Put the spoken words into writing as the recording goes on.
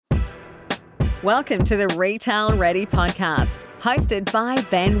Welcome to the Retail Ready podcast, hosted by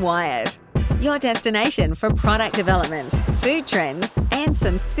Ben Wyatt, your destination for product development, food trends, and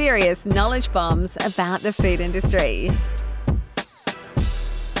some serious knowledge bombs about the food industry.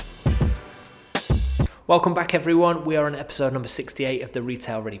 Welcome back, everyone. We are on episode number 68 of the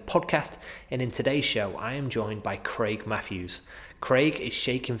Retail Ready podcast, and in today's show, I am joined by Craig Matthews. Craig is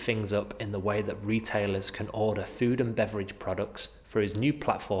shaking things up in the way that retailers can order food and beverage products for his new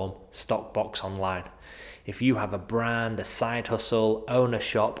platform, Stockbox Online. If you have a brand, a side hustle, own a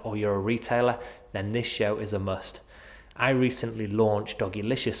shop, or you're a retailer, then this show is a must. I recently launched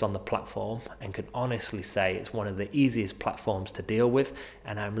Doggylicious on the platform and can honestly say it's one of the easiest platforms to deal with,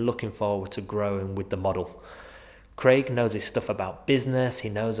 and I'm looking forward to growing with the model. Craig knows his stuff about business, he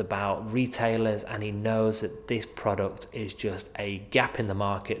knows about retailers, and he knows that this product is just a gap in the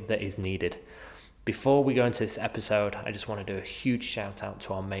market that is needed. Before we go into this episode, I just want to do a huge shout out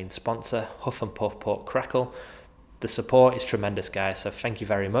to our main sponsor, Huff and Puff Pork Crackle. The support is tremendous, guys, so thank you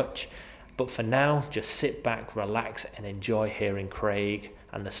very much. But for now, just sit back, relax, and enjoy hearing Craig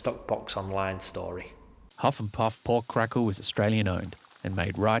and the Stockbox Online story. Huff and Puff Pork Crackle is Australian owned and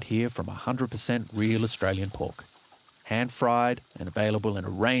made right here from 100% real Australian pork. Hand fried and available in a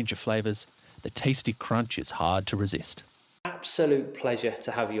range of flavours, the tasty crunch is hard to resist. Absolute pleasure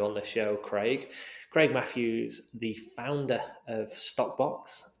to have you on the show, Craig. Craig Matthews, the founder of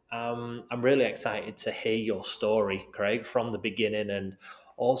Stockbox. I'm really excited to hear your story, Craig, from the beginning and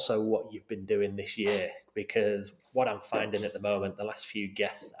also what you've been doing this year, because what I'm finding at the moment, the last few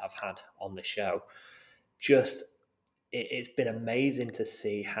guests I've had on the show, it's been amazing to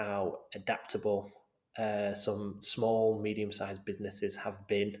see how adaptable some small, medium-sized businesses have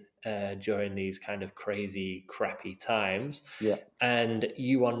been during these kind of crazy, crappy times. Yeah. And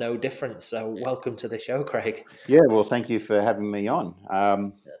you are no different. So welcome to the show, Craig. Yeah, well, thank you for having me on.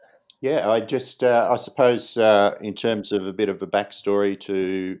 I suppose in terms of a bit of a backstory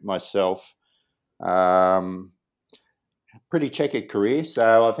to myself, pretty checkered career.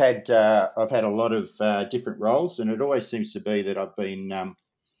 So I've had a lot of different roles, and it always seems to be that I've been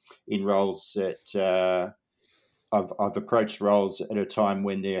in roles that I've approached roles at a time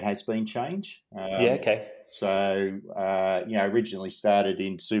when there has been change. Okay. So originally started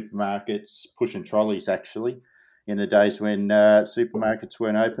in supermarkets, pushing trolleys actually, in the days when supermarkets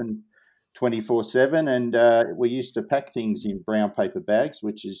weren't open 24/7, and we used to pack things in brown paper bags,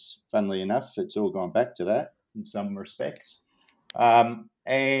 which is, funnily enough, it's all gone back to that in some respects.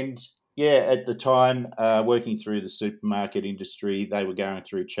 At the time, working through the supermarket industry, they were going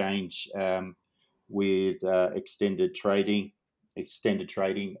through change with extended trading,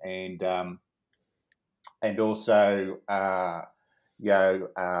 and also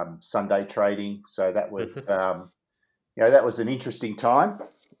Sunday trading. So that was that was an interesting time,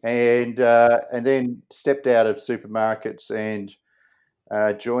 and then stepped out of supermarkets and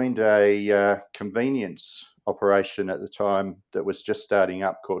joined a convenience operation at the time that was just starting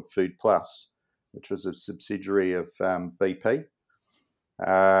up called Food Plus, which was a subsidiary of BP,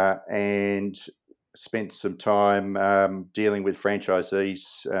 and spent some time dealing with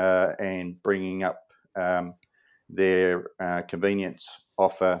franchisees and bringing up their convenience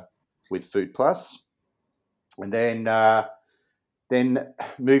offer with Food Plus, and then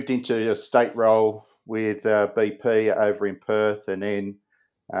moved into a state role with BP over in Perth, and then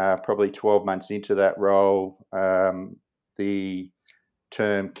probably 12 months into that role, the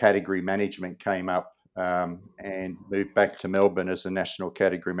term category management came up, and moved back to Melbourne as a national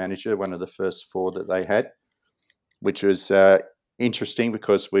category manager, one of the first four that they had, which was interesting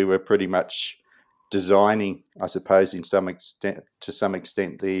because we were pretty much designing, I suppose, to some extent,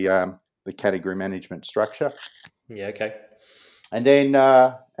 the category management structure. Yeah, okay. And then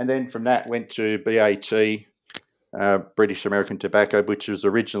from that went to BAT, British American Tobacco, which was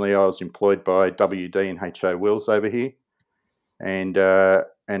originally I was employed by WD and H.O. Wills over here, and at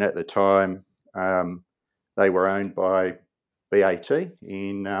the time they were owned by BAT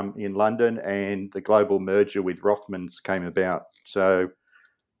in London, and the global merger with Rothmans came about. So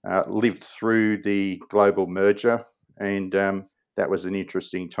lived through the global merger, and that was an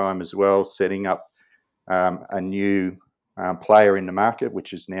interesting time as well, setting up a new player in the market,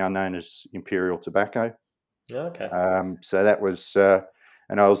 which is now known as Imperial Tobacco. Okay. So that was,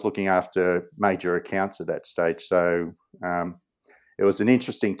 and I was looking after major accounts at that stage. So it was an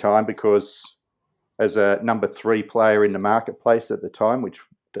interesting time because as a number 3 player in the marketplace at the time, which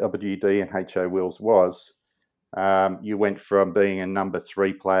WD and H.O. Wills was, you went from being a number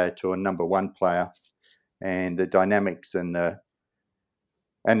 3 player to a number 1 player, and the dynamics and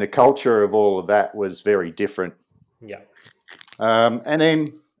the culture of all of that was very different. Yeah. And then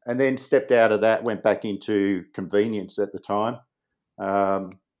and then stepped out of that, went back into convenience at the time.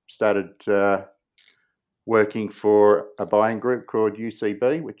 Started working for a buying group called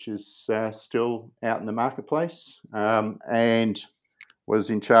UCB, which is still out in the marketplace, and was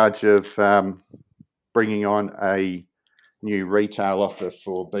in charge of bringing on a new retail offer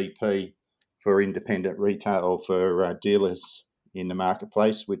for BP for independent retail for dealers in the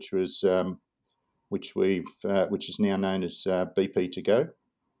marketplace, which is now known as BP to go,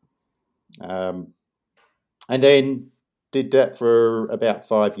 and then did that for about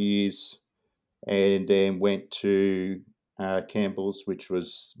 5 years, and then went to Campbell's, which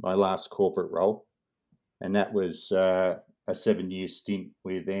was my last corporate role, and that was a 7-year stint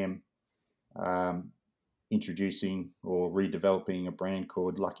with them, introducing or redeveloping a brand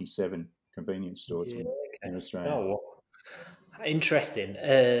called Lucky 7 convenience stores in Australia. Oh, well, interesting.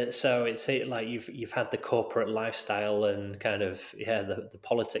 So it's like you've had the corporate lifestyle and kind of the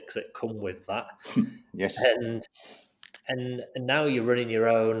politics that come with that. Yes. And now you're running your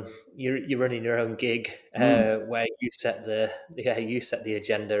own gig where you set the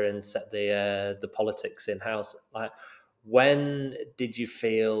agenda and set the politics in house. Like, when did you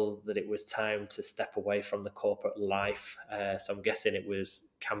feel that it was time to step away from the corporate life? So I'm guessing it was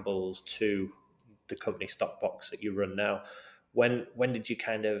Campbell's to the company Stockbox that you run now. When did you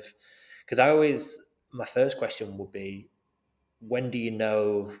kind of? Because my first question would be, when do you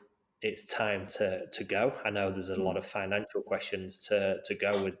know it's time to go? I know there's a lot of financial questions to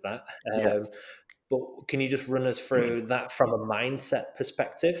go with that. But can you just run us through that from a mindset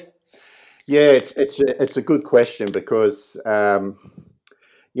perspective? Yeah, it's a good question because I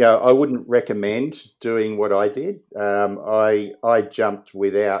wouldn't recommend doing what I did. I jumped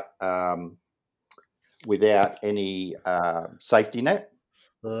without any safety net.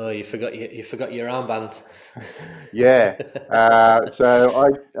 Oh, you forgot your armbands. Yeah. So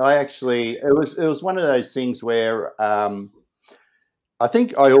I actually it was one of those things where I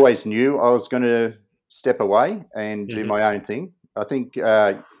think I always knew I was going to step away and do my own thing. I think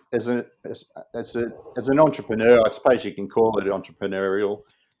as an entrepreneur, I suppose you can call it entrepreneurial,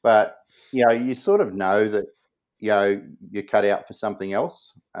 but you sort of know that you're cut out for something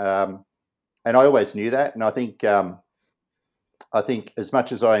else, and I always knew that. And I think as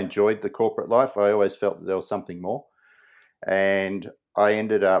much as I enjoyed the corporate life, I always felt that there was something more. And I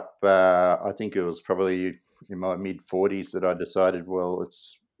ended up, I think it was probably in my mid-40s that I decided, well,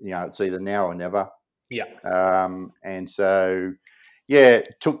 it's either now or never. Yeah. And so,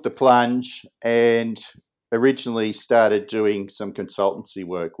 took the plunge and originally started doing some consultancy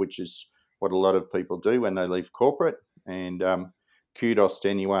work, which is what a lot of people do when they leave corporate. And kudos to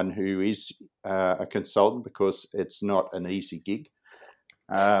anyone who is a consultant, because it's not an easy gig.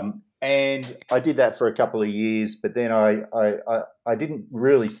 And I did that for a couple of years, but then I didn't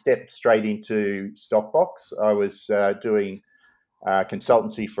really step straight into Stockbox. I was doing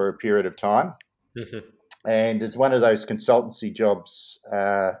consultancy for a period of time. And as one of those consultancy jobs,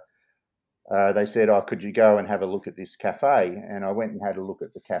 they said, "Oh, could you go and have a look at this cafe?" And I went and had a look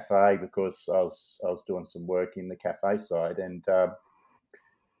at the cafe because I was doing some work in the cafe side,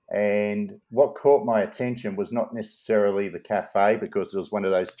 and what caught my attention was not necessarily the cafe, because it was one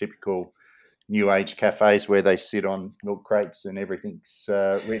of those typical new age cafes where they sit on milk crates and everything's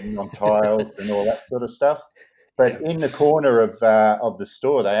written on tiles and all that sort of stuff. But in the corner of the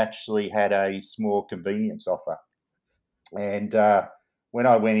store, they actually had a small convenience offer. And when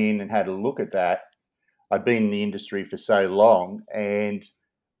I went in and had a look at that, I'd been in the industry for so long, and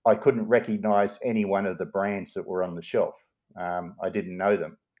I couldn't recognise any one of the brands that were on the shelf. I didn't know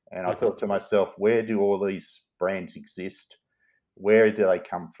them. And I thought to myself, where do all these brands exist? Where do they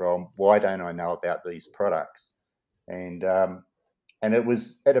come from? Why don't I know about these products? And it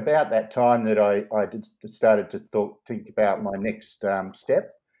was at about that time that I started to think about my next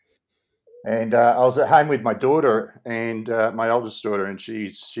step. And I was at home with my daughter and my oldest daughter, and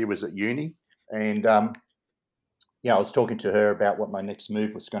she was at uni. And I was talking to her about what my next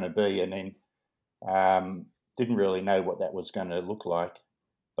move was going to be, and then didn't really know what that was going to look like.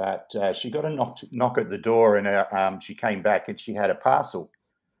 But she got a knock at the door, and she came back and she had a parcel.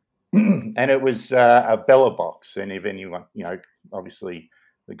 And it was a Bella box. And if anyone, obviously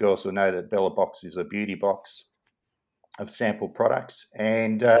the girls will know that Bella box is a beauty box of sample products.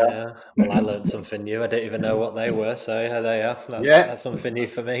 And well, I learned something new. I didn't even know what they were. So there you are. That's something new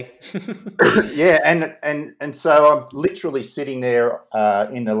for me. And so I'm literally sitting there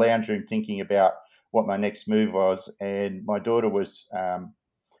in the lounge room thinking about what my next move was. And my daughter was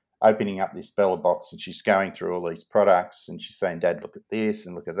opening up this Bella box, and she's going through all these products, and she's saying, "Dad, look at this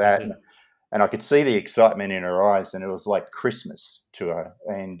and look at that." and I could see the excitement in her eyes, and it was like Christmas to her.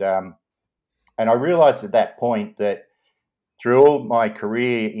 And I realised at that point that through all my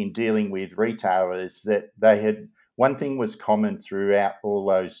career in dealing with retailers, that they had one thing was common throughout all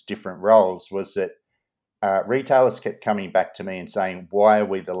those different roles was that retailers kept coming back to me and saying, "Why are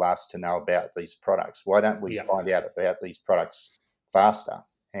we the last to know about these products? Why don't we Yeah. find out about these products faster?"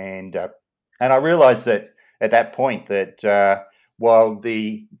 And I realised that at that point that while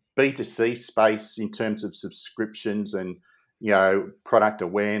the B2C space in terms of subscriptions and product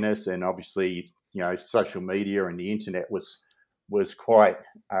awareness and obviously social media and the internet was quite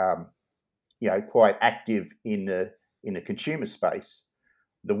quite active in the consumer space,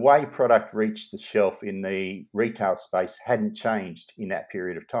 the way product reached the shelf in the retail space hadn't changed in that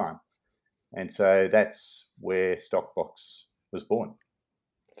period of time. And so that's where Stockbox was born.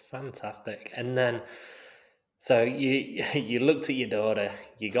 Fantastic. And then, so you looked at your daughter,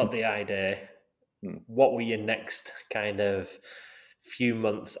 you got the idea. What were your next kind of few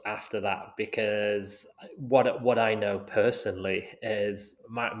months after that? Because what I know personally is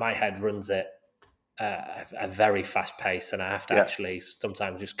my head runs at a very fast pace, and I have to Yeah. actually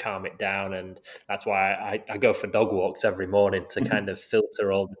sometimes just calm it down. And that's why I go for dog walks every morning to kind of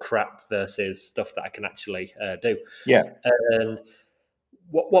filter all the crap versus stuff that I can actually do. Yeah. And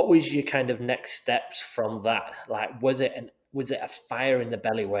what was your kind of next steps from that? Like, was it a fire in the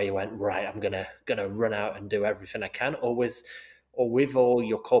belly where you went, right, I'm gonna run out and do everything I can, or with all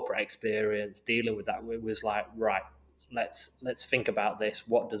your corporate experience dealing with that, it was like, right, let's think about this.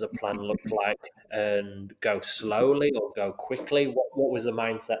 What does a plan look like, and go slowly or go quickly? What was the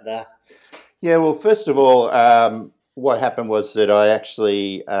mindset there? Yeah, well, first of all, what happened was that I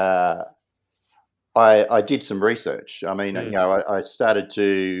actually I did some research. I mean, I started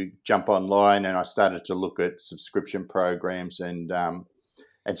to jump online and I started to look at subscription programs and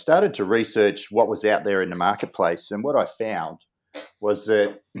started to research what was out there in the marketplace. And what I found was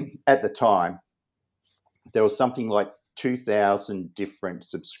that at the time there was something like 2,000 different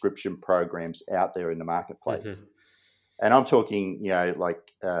subscription programs out there in the marketplace. Mm-hmm. And I'm talking, like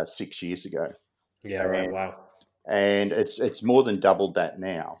 6 years ago. Yeah, right. Wow. And it's more than doubled that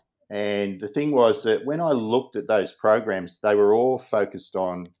now. And the thing was that when I looked at those programs, they were all focused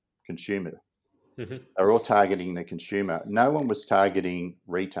on consumer. Mm-hmm. They were all targeting the consumer. No one was targeting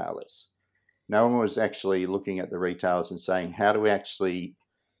retailers. No one was actually looking at the retailers and saying, how do we actually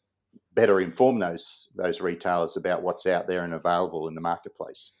better inform those retailers about what's out there and available in the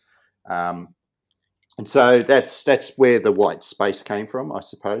marketplace? And so that's where the white space came from, I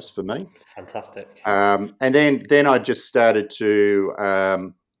suppose, for me. Fantastic. And then I just started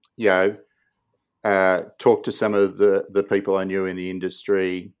to, talk to some of the people I knew in the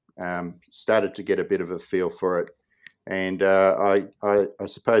industry, started to get a bit of a feel for it. And I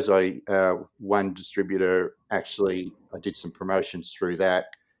suppose one distributor, actually, I did some promotions through that,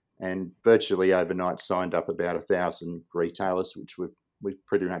 and virtually overnight signed up about 1,000 retailers, which we've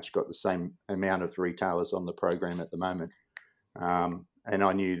pretty much got the same amount of retailers on the program at the moment. And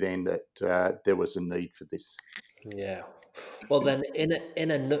I knew then that there was a need for this. Yeah. Well, then, in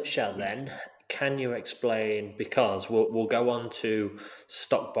a nutshell, then, can you explain? Because we'll go on to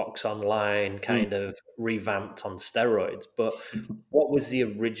Stockbox Online, kind of revamped on steroids. But what was the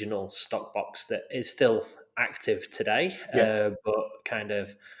original Stockbox that is still active today? Yeah. But kind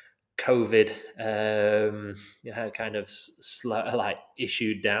of COVID, kind of like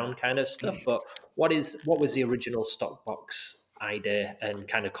issued down kind of stuff. But what was the original Stockbox idea and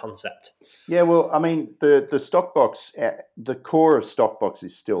kind of concept? Yeah, well, I mean, the Stockbox, the core of Stockbox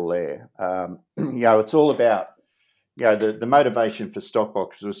is still there. It's all about, the motivation for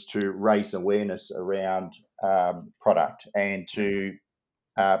Stockbox was to raise awareness around product and to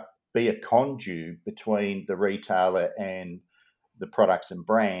be a conduit between the retailer and the products and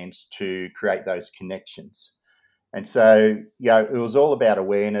brands to create those connections. And so, it was all about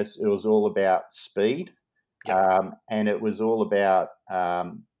awareness. It was all about speed. Yep. And it was all about,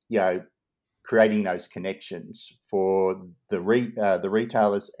 creating those connections for the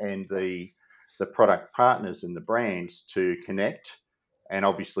retailers and the product partners and the brands to connect and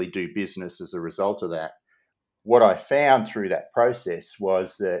obviously do business as a result of that. What I found through that process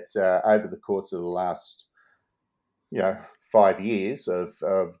was that over the course of the last 5 years of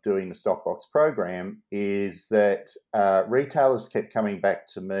doing the Stockbox program is that retailers kept coming back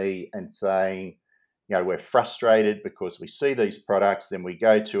to me and saying, we're frustrated because we see these products, then we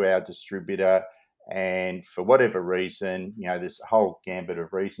go to our distributor, and for whatever reason, there's a whole gambit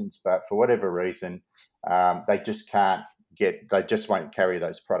of reasons, but for whatever reason, they just won't carry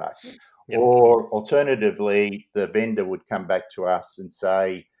those products. Yep. Or alternatively, the vendor would come back to us and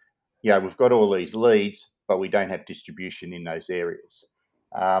say, we've got all these leads, but we don't have distribution in those areas.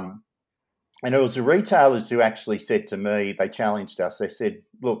 And it was the retailers who actually said to me, they challenged us. They said,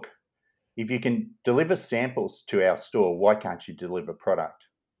 look, if you can deliver samples to our store, why can't you deliver product?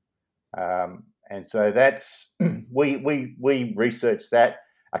 And so that's, we researched that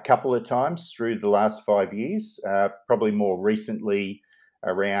a couple of times through the last 5 years, probably more recently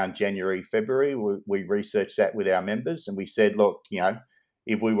around January, February, we researched that with our members and we said, look,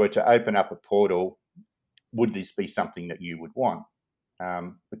 if we were to open up a portal, would this be something that you would want?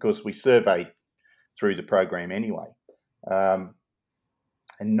 Because we surveyed through the program anyway.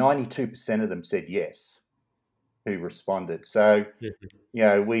 And 92% of them said yes, who responded. So,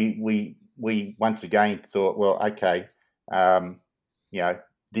 we once again thought, well, okay,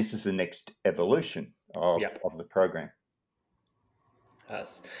 this is the next evolution of the program.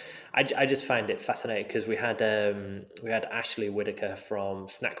 I just find it fascinating because we had Ashley Whitaker from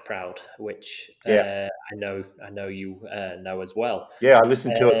Snack Proud, which I know you know as well. Yeah, I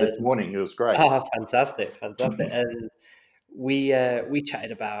listened to it this morning. It was great. Oh, fantastic! And we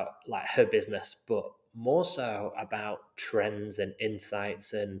chatted about like her business, but more so about trends and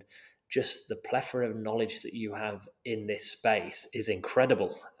insights and just the plethora of knowledge that you have in this space is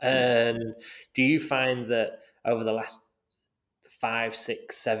incredible. And do you find that over the last 5,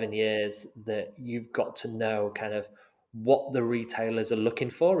 6, 7 years that you've got to know kind of what the retailers are looking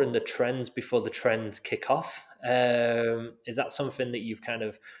for and the trends before the trends kick off? Is that something that you've kind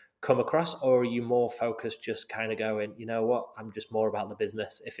of come across, or are you more focused just kind of going, you know what, I'm just more about the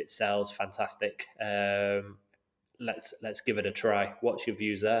business. If it sells, fantastic. Let's give it a try. What's your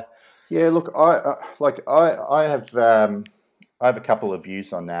views there? Yeah, look, I have a couple of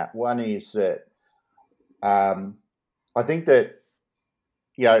views on that. One is that I think that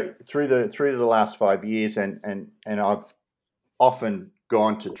through the last 5 years, and I've often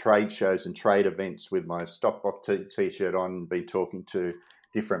gone to trade shows and trade events with my Stockbox t-shirt on, and been talking to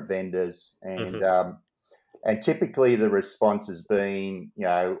different vendors, and and typically the response has been,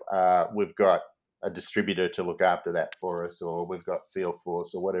 we've got a distributor to look after that for us, or we've got field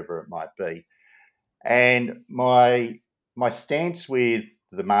force, or whatever it might be. And my stance with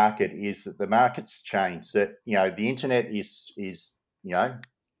the market is that the market's changed. That the internet is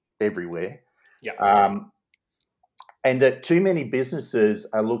everywhere. Yeah. And that too many businesses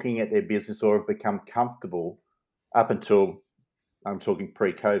are looking at their business, or have become comfortable up until, I'm talking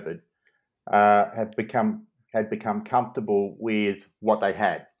pre-COVID, had become comfortable with what they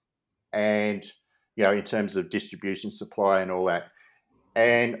had, and in terms of distribution, supply, and all that.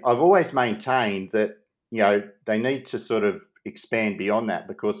 And I've always maintained that they need to sort of expand beyond that,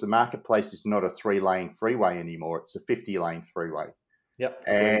 because the marketplace is not a 3-lane freeway anymore; it's a 50-lane freeway. Yep.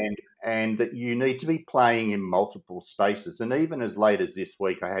 And that you need to be playing in multiple spaces. And even as late as this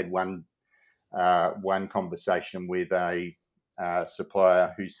week, I had one conversation with a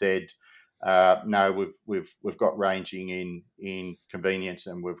supplier who said, "No, we've got ranging in convenience,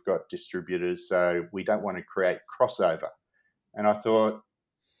 and we've got distributors, so we don't want to create crossover." And I thought,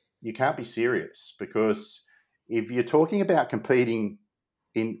 you can't be serious, because if you're talking about competing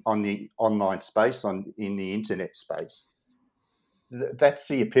on the online space, in the internet space, that's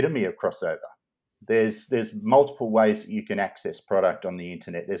the epitome of crossover. There's multiple ways that you can access product on the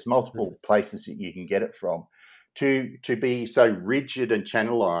internet. There's multiple places that you can get it from. To be so rigid and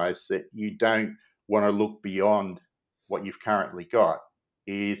channelized that you don't want to look beyond what you've currently got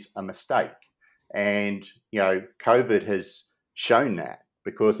is a mistake. And COVID has shown that,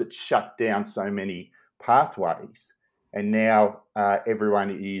 because it's shut down so many pathways, and now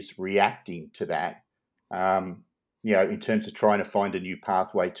everyone is reacting to that. In terms of trying to find a new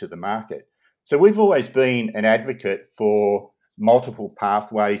pathway to the market. So we've always been an advocate for multiple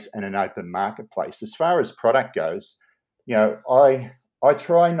pathways and an open marketplace. As far as product goes, I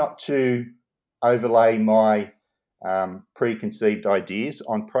try not to overlay my preconceived ideas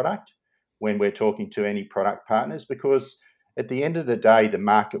on product when we're talking to any product partners, because at the end of the day, the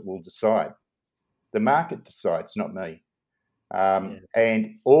market will decide. The market decides, not me.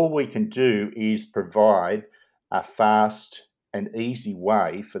 And all we can do is provide a fast and easy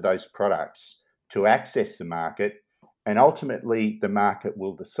way for those products to access the market, and ultimately the market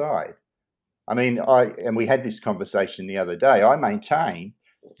will decide. I mean, and we had this conversation the other day. I maintain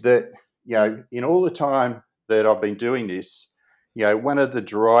that, in all the time that I've been doing this, one of the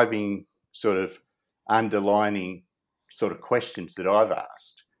driving sort of underlining sort of questions that I've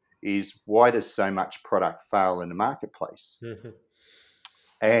asked is, why does so much product fail in the marketplace?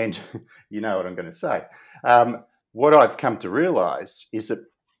 And you know what I'm going to say. What I've come to realise is that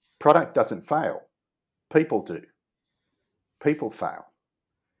product doesn't fail. People do. People fail.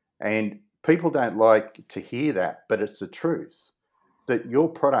 And people don't like to hear that, but it's the truth, that your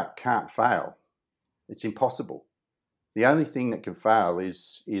product can't fail. It's impossible. The only thing that can fail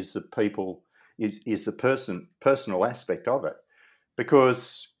is the people, is the personal aspect of it.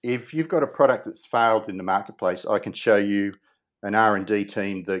 Because if you've got a product that's failed in the marketplace, I can show you an R&D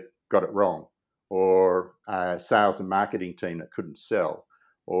team that got it wrong, or a sales and marketing team that couldn't sell,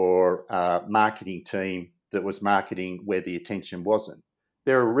 or a marketing team that was marketing where the attention wasn't.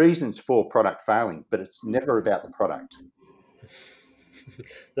 There are reasons for product failing, but it's never about the product.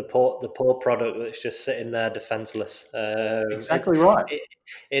 The poor product that's just sitting there defenseless. Exactly right.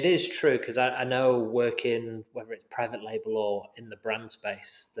 It is true, because I know, working whether it's private label or in the brand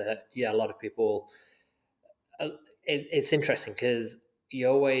space, that a lot of people. It's interesting because you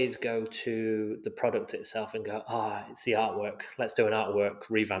always go to the product itself and go, it's the artwork. Let's do an artwork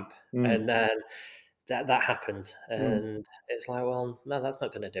revamp, and then that happens, and it's like, well, no, that's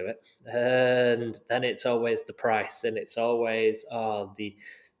not going to do it. And then it's always the price, and it's always the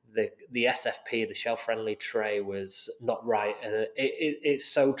SFP, the shelf friendly tray, was not right. And it's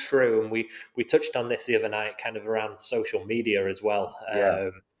so true. And we touched on this the other night, kind of around social media as well.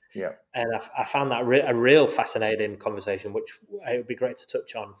 Yeah. And I found that a real fascinating conversation, which it would be great to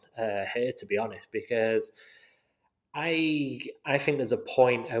touch on here, to be honest, because I think there's a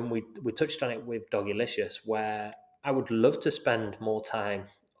point, and we touched on it with Doggylicious, where I would love to spend more time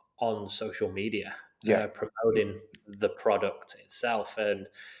on social media, promoting the product itself. And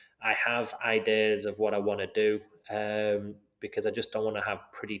I have ideas of what I want to do, because I just don't want to have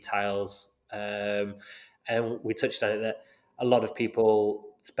pretty tiles. And we touched on it, that a lot of people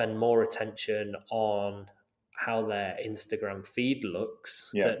spend more attention on how their Instagram feed looks,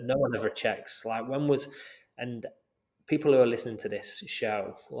 that no one ever checks. Like, and people who are listening to this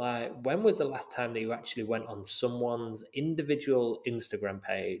show, like, when was the last time that you actually went on someone's individual Instagram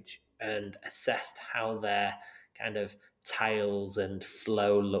page and assessed how their kind of tiles and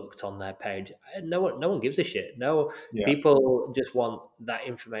flow looked on their page? No one gives a shit. People just want that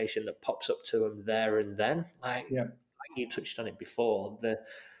information that pops up to them there and then. Like you touched on it before, the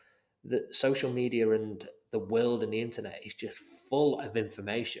social media and the world and the internet is just full of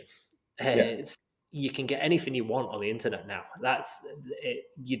information. You can get anything you want on the internet now. That's it.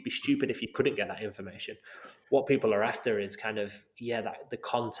 You'd be stupid if you couldn't get that information. What people are after is kind of the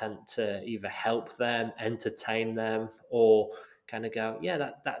content to either help them, entertain them, or kind of go,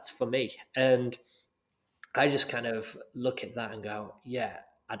 that's for me. And I just kind of look at that and go,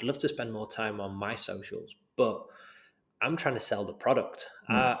 I'd love to spend more time on my socials, but I'm trying to sell the product.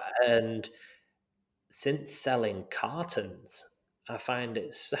 And since selling cartons, I find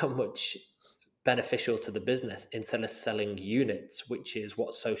it so much beneficial to the business instead of selling units, which is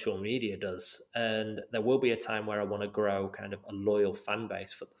what social media does. And there will be a time where I want to grow kind of a loyal fan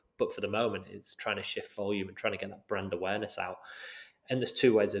base, but for the moment, it's trying to shift volume and trying to get that brand awareness out. And there's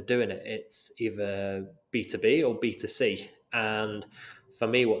two ways of doing it. It's either B2B or B2C. And for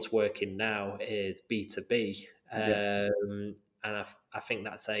me, what's working now is B2B. And I think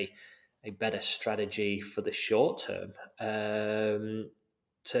that's a better strategy for the short term,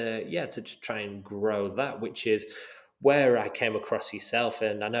 to try and grow that, which is where I came across yourself.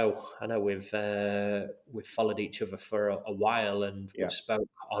 And I know we've followed each other for a while, and we've spoke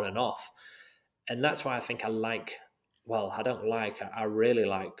on and off. And that's why I think I really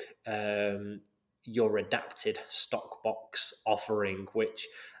like your adapted stock box offering, which,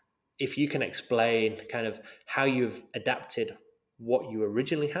 if you can explain kind of how you've adapted what you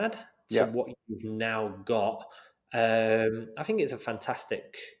originally had to what you've now got, I think it's a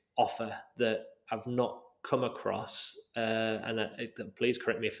fantastic offer that I've not come across. Please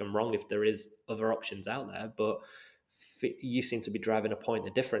correct me if I'm wrong, if there is other options out there, but you seem to be driving a point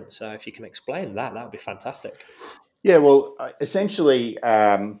of difference. So if you can explain that would be fantastic. Yeah, well, essentially,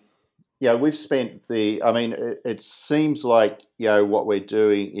 we've spent it seems like, what we're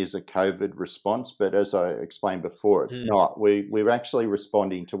doing is a COVID response, but as I explained before, it's not. We're actually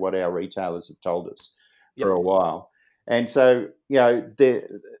responding to what our retailers have told us for a while. And so,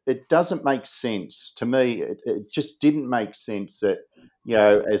 it doesn't make sense to me. It just didn't make sense that,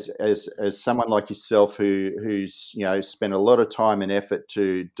 as someone like yourself who's spent a lot of time and effort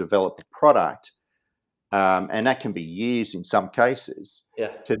to develop a product, and that can be years in some cases,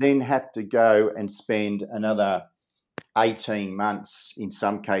 to then have to go and spend another 18 months, in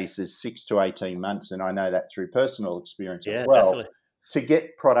some cases 6 to 18 months, and I know that through personal experience as well, definitely, to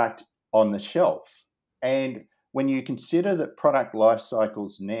get product on the shelf. And when you consider that product life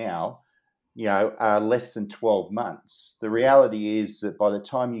cycles now, are less than 12 months, the reality is that by the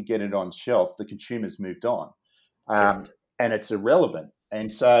time you get it on shelf, the consumer's moved on, and it's irrelevant.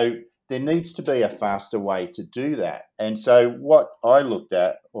 And so there needs to be a faster way to do that. And so what I looked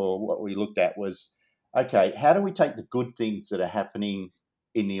at, or what we looked at, was, okay, how do we take the good things that are happening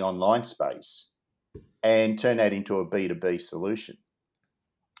in the online space and turn that into a B2B solution?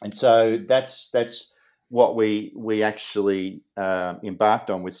 And so that's what we actually embarked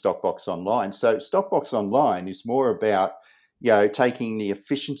on with Stockbox Online. So Stockbox Online is more about, taking the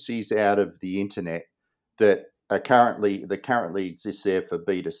efficiencies out of the internet that currently exists there for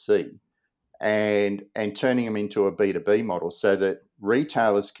B2C, and turning them into a B2B model so that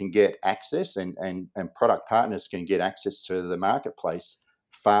retailers can get access and product partners can get access to the marketplace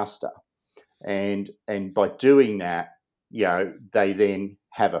faster. And by doing that, they then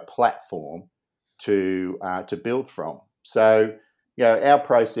have a platform to build from. So, our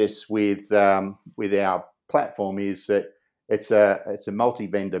process with our platform is that it's a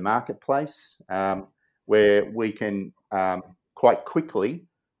multi-vendor marketplace, where we can quite quickly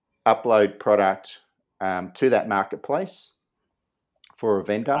upload product to that marketplace for a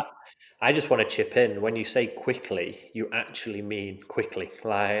vendor. I just want to chip in. When you say quickly, you actually mean quickly.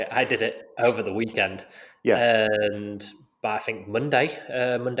 Like, I did it over the weekend, Yeah. but I think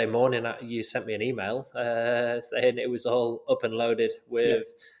Monday morning, you sent me an email saying it was all up and loaded with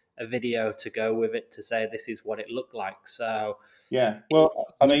a video to go with it to say this is what it looked like. So Yeah. Well,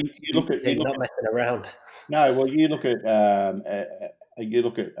 I mean, you're not messing around. No, well, you look at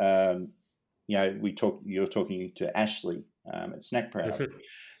you're talking to Ashley at Snack Proud.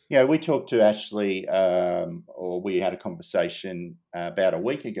 We talked to Ashley, or we had a conversation about a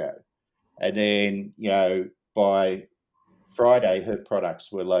week ago, and then by Friday her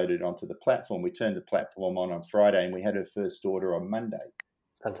products were loaded onto the platform. We turned the platform on Friday, and we had her first order on Monday.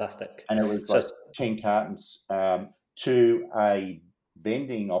 Fantastic. And it was So, like 10 cartons to a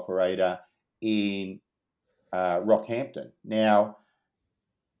vending operator in Rockhampton. Now,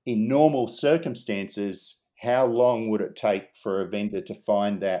 in normal circumstances, how long would it take for a vendor to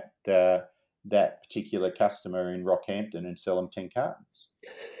find that particular customer in Rockhampton and sell them 10 cartons?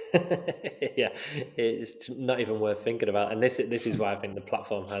 yeah, it's not even worth thinking about. And this is why I think the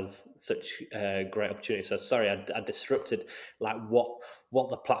platform has such great opportunity. So sorry, I disrupted like what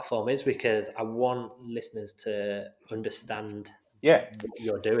the platform is, because I want listeners to understand what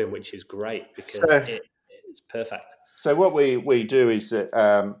you're doing, which is great, because it's perfect. So what we do is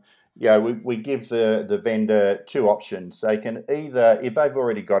that we give the vendor two options. They can either, if they've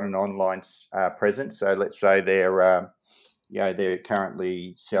already got an online presence, so let's say they're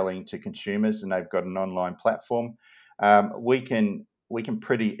currently selling to consumers and they've got an online platform, we can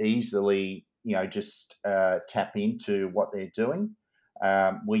pretty easily just tap into what they're doing.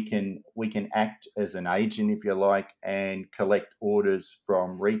 We can act as an agent, if you like, and collect orders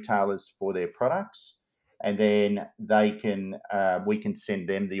from retailers for their products, and then we can send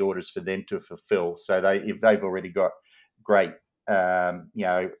them the orders for them to fulfill. So if they've already got great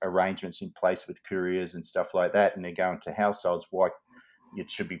arrangements in place with couriers and stuff like that, and they're going to households,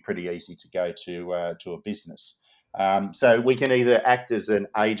 it should be pretty easy to go to a business. So we can either act as an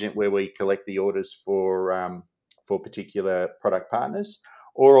agent where we collect the orders for particular product partners,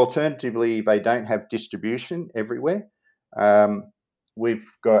 or alternatively, if they don't have distribution everywhere, we've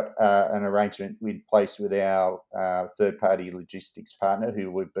got an arrangement in place with our third-party logistics partner,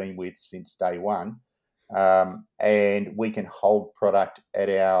 who we've been with since day one. And we can hold product at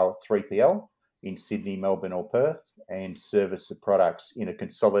our 3PL in Sydney, Melbourne, or Perth, and service the products in a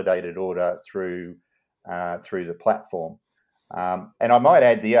consolidated order through the platform. And I might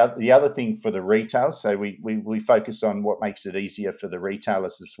add the other thing for the retail. So we focus on what makes it easier for the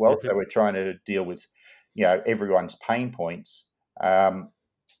retailers as well. So we're trying to deal with everyone's pain points.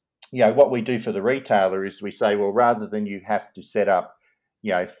 What we do for the retailer is we say, well, rather than you have to set up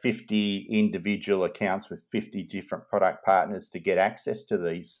 50 individual accounts with 50 different product partners to get access to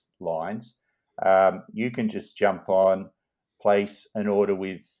these lines, you can just jump on, place an order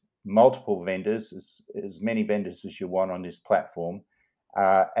with multiple vendors, as many vendors as you want on this platform,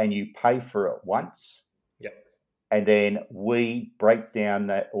 and you pay for it once. Yep. And then we break down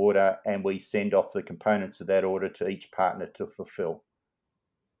that order and we send off the components of that order to each partner to fulfill.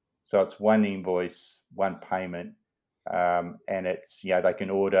 So it's one invoice, one payment, and it's they can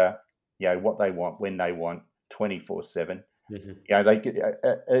order what they want when they want, 24/7.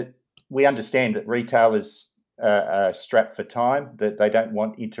 We understand that retailers are strapped for time, that they don't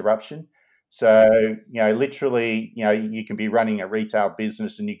want interruption. So literally, you can be running a retail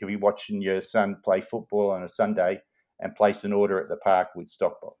business and you can be watching your son play football on a Sunday and place an order at the park with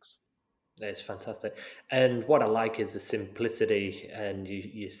Stockbox. It's fantastic. And what I like is the simplicity, and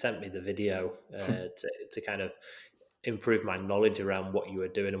you sent me the video to kind of improve my knowledge around what you were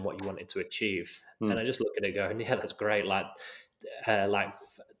doing and what you wanted to achieve. And I just look at it going, yeah, that's great.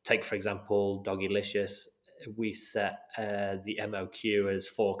 Take for example, Doggylicious. We set the MOQ as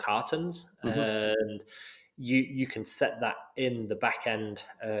 4 cartons, and you can set that in the back end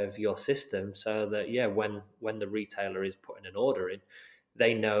of your system so that when the retailer is putting an order in,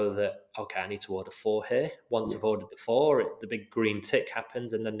 they know that, okay, I need to order 4 here. Once I've ordered the 4, the big green tick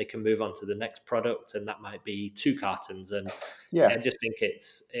happens, and then they can move on to the next product, and that might be 2 cartons. And I just think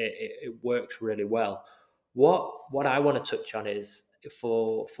it works really well. What I want to touch on is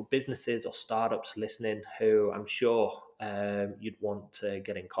for businesses or startups listening, who I'm sure you'd want to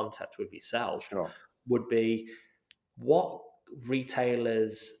get in contact with yourself, Sure. would be, what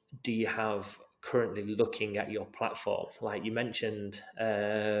retailers do you have currently looking at your platform? Like you mentioned,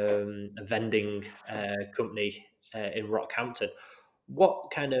 a vending company in Rockhampton. What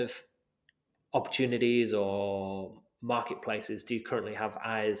kind of opportunities or marketplaces do you currently have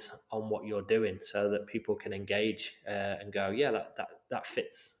eyes on what you're doing so that people can engage and go, yeah, that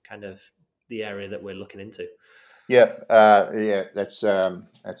fits kind of the area that we're looking into? Yeah, that's a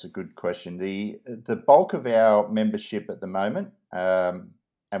good question. The bulk of our membership at the moment, and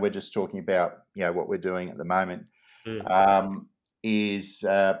we're just talking about what we're doing at the moment, is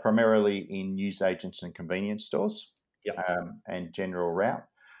primarily in newsagents and convenience stores, Yep. and general route.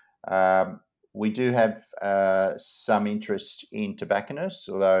 We do have some interest in tobacconists,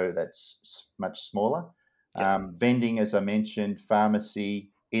 although that's much smaller. Yep. Vending, as I mentioned,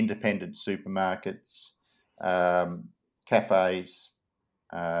 pharmacy, independent supermarkets, cafes,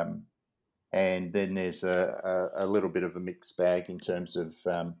 and then there's a little bit of a mixed bag in terms of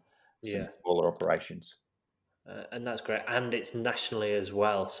some smaller operations. And that's great, and it's nationally as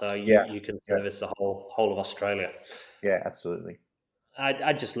well, so Yeah, you can yeah, service the whole of Australia. yeah, absolutely.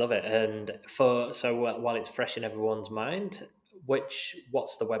 I just love it, and while it's fresh in everyone's mind, what's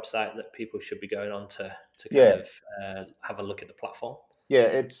the website that people should be going on to kind Yeah, of have a look at the platform? yeah.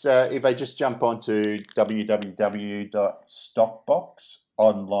 It's if they just jump onto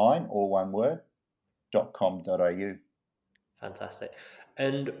www.stockboxonline, all one word, .com.au. Fantastic.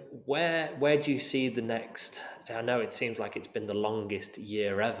 And where do you see the next? I know it seems like it's been the longest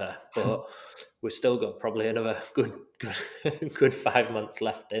year ever, but we've still got probably another good 5 months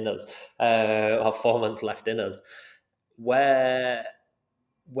left in us, or 4 months left in us. Where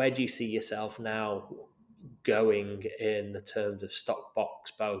where do you see yourself now going in the terms of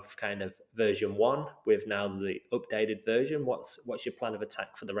Stockbox, both kind of version 1 with now the updated version? What's your plan of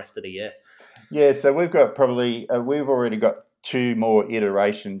attack for the rest of the year? Yeah, so we've got probably we've already got 2 more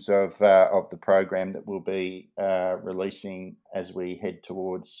iterations of the program that we'll be releasing as we head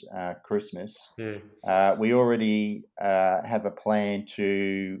towards Christmas. We already have a plan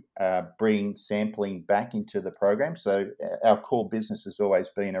to bring sampling back into the program. So our core business has always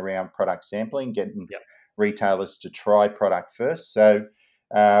been around product sampling, getting Yep. retailers to try product first. So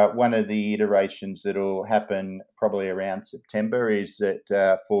one of the iterations that will happen probably around September is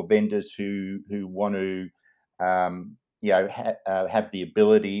that for vendors who want to have the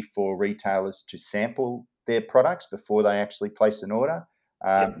ability for retailers to sample their products before they actually place an order,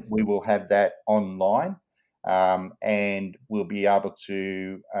 Yep. we will have that online, and we'll be able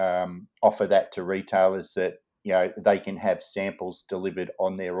to offer that to retailers that they can have samples delivered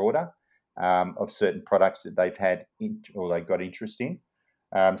on their order of certain products that they've had or they've got interest in.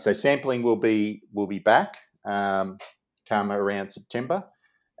 So sampling will be back come around September,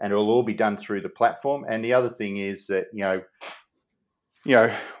 and it'll all be done through the platform. And the other thing is that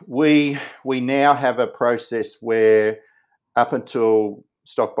we now have a process where up until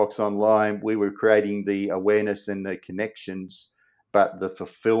Stockbox Online, we were creating the awareness and the connections, but the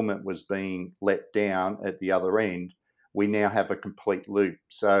fulfillment was being let down at the other end. We now have a complete loop.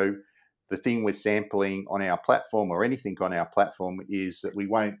 So the thing with sampling on our platform or anything on our platform is that we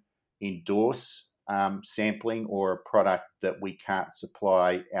won't endorse sampling or a product that we can't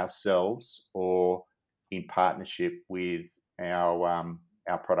supply ourselves or in partnership with our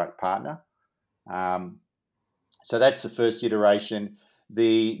product partner. So that's the first iteration.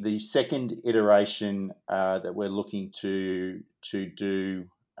 The second iteration that we're looking to do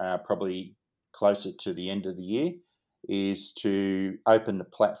probably closer to the end of the year is to open the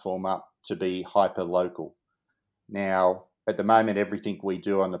platform up to be hyper local. Now, at the moment, everything we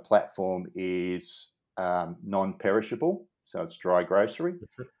do on the platform is non-perishable, so it's dry grocery.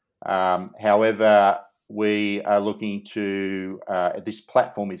 However, we are looking to this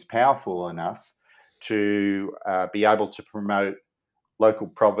platform is powerful enough to be able to promote local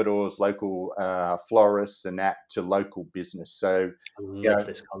providores, local florists, and that to local business. So, I love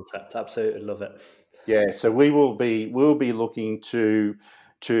this concept. Absolutely love it. Yeah, so we'll be looking to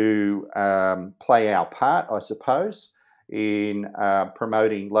play our part, I suppose, in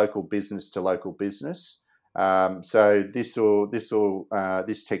promoting local business to local business. So this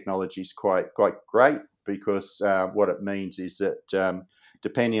technology is quite great, because what it means is that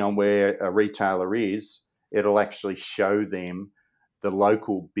depending on where a retailer is, it'll actually show them the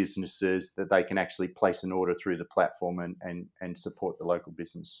local businesses that they can actually place an order through the platform and support the local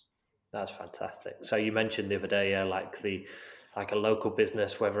business. That's fantastic. So you mentioned the other day, like a local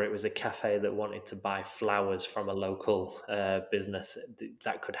business, whether it was a cafe that wanted to buy flowers from a local business,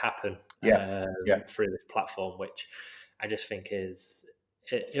 that could happen through this platform, which I just think is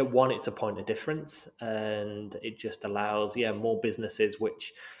it's a point of difference, and it just allows more businesses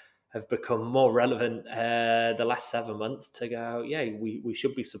which have become more relevant the last 7 months to go, we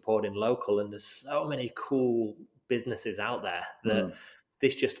should be supporting local, and there's so many cool businesses out there that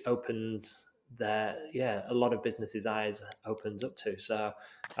this just opens a lot of businesses' eyes opens up to. So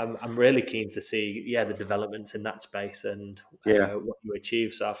I'm really keen to see the developments in that space and what you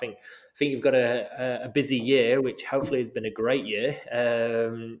achieve. So I think you've got a busy year, which hopefully has been a great year,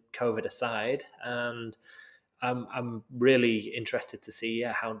 COVID aside, and I'm really interested to see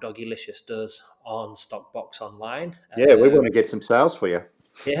how Doggylicious does on Stockbox Online. Yeah, we want to get some sales for you.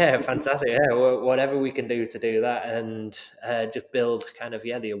 Yeah, fantastic. Yeah, whatever we can do to do that, and just build kind of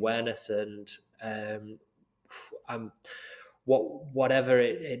the awareness and whatever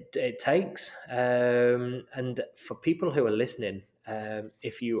it takes. And for people who are listening,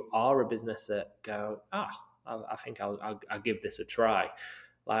 if you are a business that go, I think I'll give this a try.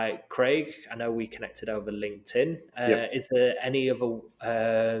 Like Craig, I know we connected over LinkedIn. Is there any other?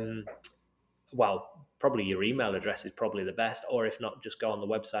 Probably your email address is probably the best, or if not, just go on the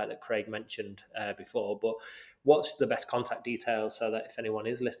website that Craig mentioned before. But what's the best contact details so that if anyone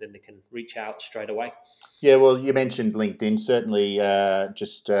is listening, they can reach out straight away? Yeah, well, you mentioned LinkedIn. Certainly,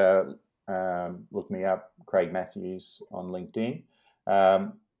 just look me up, Craig Matthews, on LinkedIn,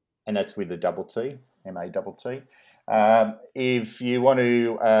 and that's with a double T, MATT. If you want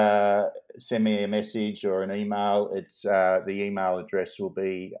to send me a message or an email, it's the email address will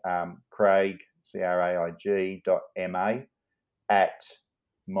be Craig, CRAIG.MA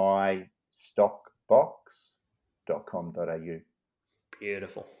 @mystockbox.com.au.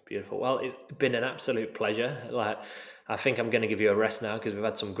 Beautiful. Well, it's been an absolute pleasure. I think I'm going to give you a rest now, because we've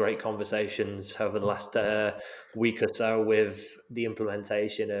had some great conversations over the last week or so with the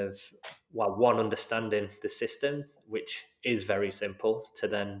implementation of, one, understanding the system, which is very simple, to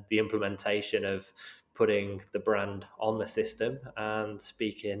then the implementation of putting the brand on the system and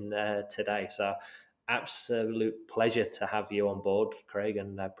speaking today. So absolute pleasure to have you on board, Craig,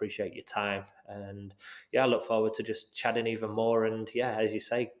 and I appreciate your time. And I look forward to just chatting even more, and as you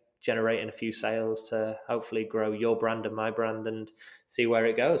say, generating a few sales to hopefully grow your brand and my brand and see where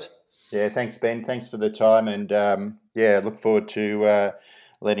it goes. Yeah, thanks, Ben. Thanks for the time, and look forward to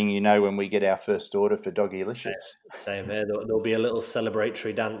letting you know when we get our first order for Doggylicious. Same here. There'll be a little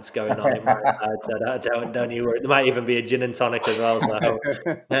celebratory dance going on in my side, so don't you worry. There might even be a gin and tonic as well. So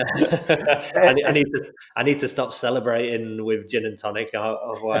I need to stop celebrating with gin and tonic,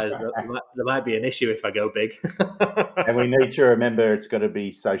 otherwise there might be an issue if I go big. And we need to remember it's got to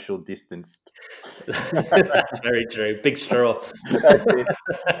be social distanced. That's very true. Big straw. That's it.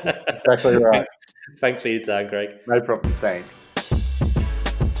 Exactly right. Thanks for your time, Greg. No problem. Thanks.